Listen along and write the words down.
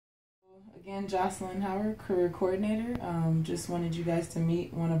Again, Jocelyn Howard, Career Coordinator. Just wanted you guys to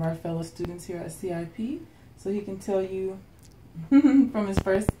meet one of our fellow students here at CIP so he can tell you from his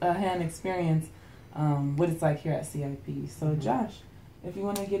first-hand experience what it's like here at CIP. So Josh, if you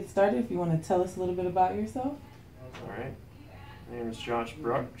want to get started, if you want to tell us a little bit about yourself. All right. My name is Josh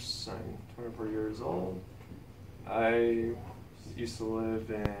Brooks. I'm 24 years old. I used to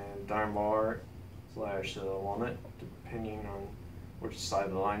live in Dunbar / Walnut, depending on which side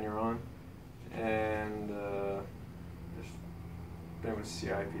of the line you're on. And I've been with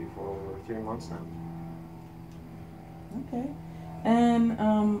CIP for over 3 months now. Okay. And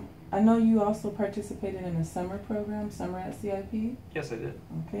I know you also participated in a summer program, Summer at CIP? Yes, I did.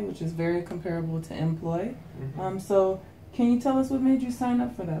 Okay, which is very comparable to Mploy. So can you tell us what made you sign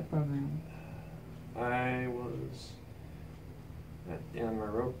up for that program? I was at the end of my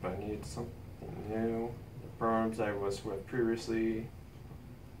rope. I needed something new. The programs I was with previously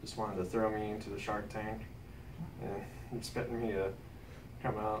just wanted to throw me into the Shark Tank and expecting me to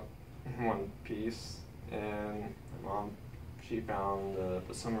come out in one piece. And my mom, she found the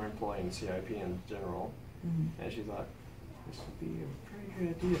summer employee in CIP in general, and she thought this would be a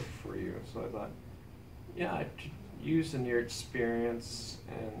pretty good idea for you. So I thought, yeah, I could use in your experience,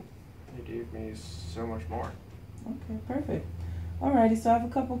 and they gave me so much more. Okay, perfect. Alrighty, so I have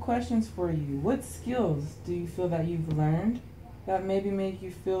a couple questions for you. What skills do you feel that you've learned that maybe make you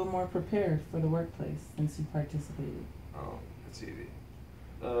feel more prepared for the workplace since you participated? Oh, it's easy.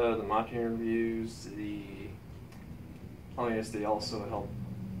 The mock interviews, yes, they also help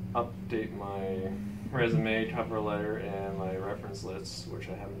update my resume, cover letter, and my reference lists, which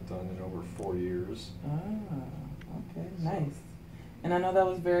I haven't done in over 4 years. Okay, nice. And I know that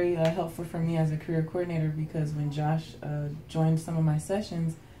was very helpful for me as a career coordinator, because when Josh joined some of my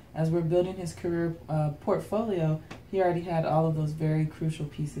sessions, as we're building his career portfolio, he already had all of those very crucial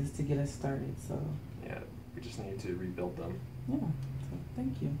pieces to get us started. So yeah, we just need to rebuild them. Yeah, so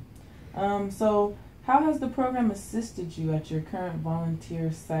thank you. So how has the program assisted you at your current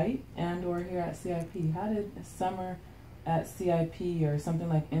volunteer site and or here at CIP? How did summer at CIP or something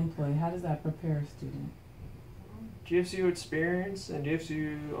like Mploy, how does that prepare a student? Gives you experience and gives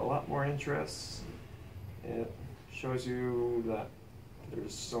you a lot more interest. It shows you that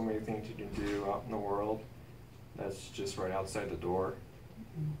there's so many things you can do out in the world that's just right outside the door.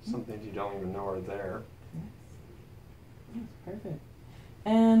 Some things you don't even know are there. Yes, perfect.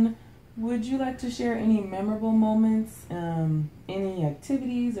 And would you like to share any memorable moments, any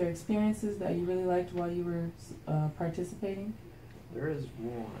activities or experiences that you really liked while you were participating? There is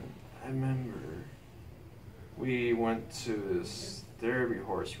one. I remember we went to this therapy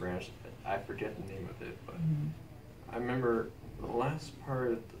horse ranch. I forget the name of it, but I remember the last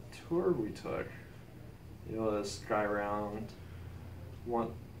part of the tour we took, it was guy around.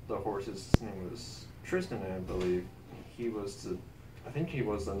 The horse's name was Tristan, I believe. I think he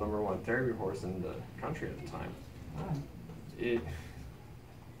was the #1 therapy horse in the country at the time. Wow.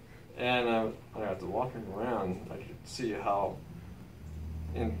 And I got to walk him around. I could see how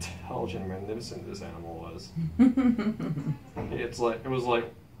intelligent and magnificent this animal was. It was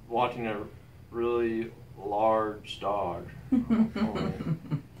like watching a really large dog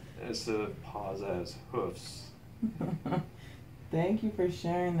instead of paws as hoofs. Thank you for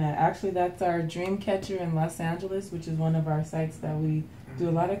sharing that. Actually, that's our dream catcher in Los Angeles, which is one of our sites that we do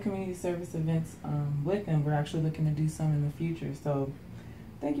a lot of community service events with, and we're actually looking to do some in the future. So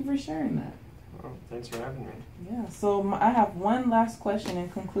thank you for sharing that. Oh, thanks for having me. Yeah, so I have one last question in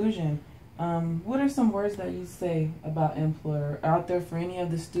conclusion. What are some words that you say about Mploy out there for any of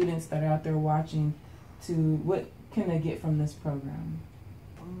the students that are out there watching? What can they get from this program?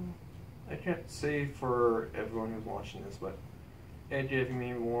 I can't say for everyone who's watching this, but it gave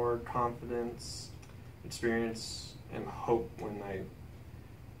me more confidence, experience, and hope when I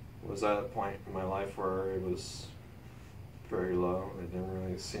was at a point in my life where it was very low. It didn't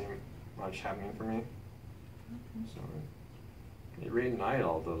really seem much happening for me. So it reignited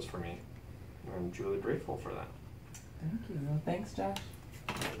all those for me. I'm truly grateful for that. Thank you. Well, thanks, Josh.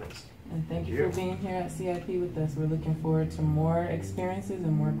 Thanks. And thank you for being here at CIP with us. We're looking forward to more experiences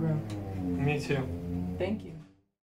and more growth. Me too. Thank you.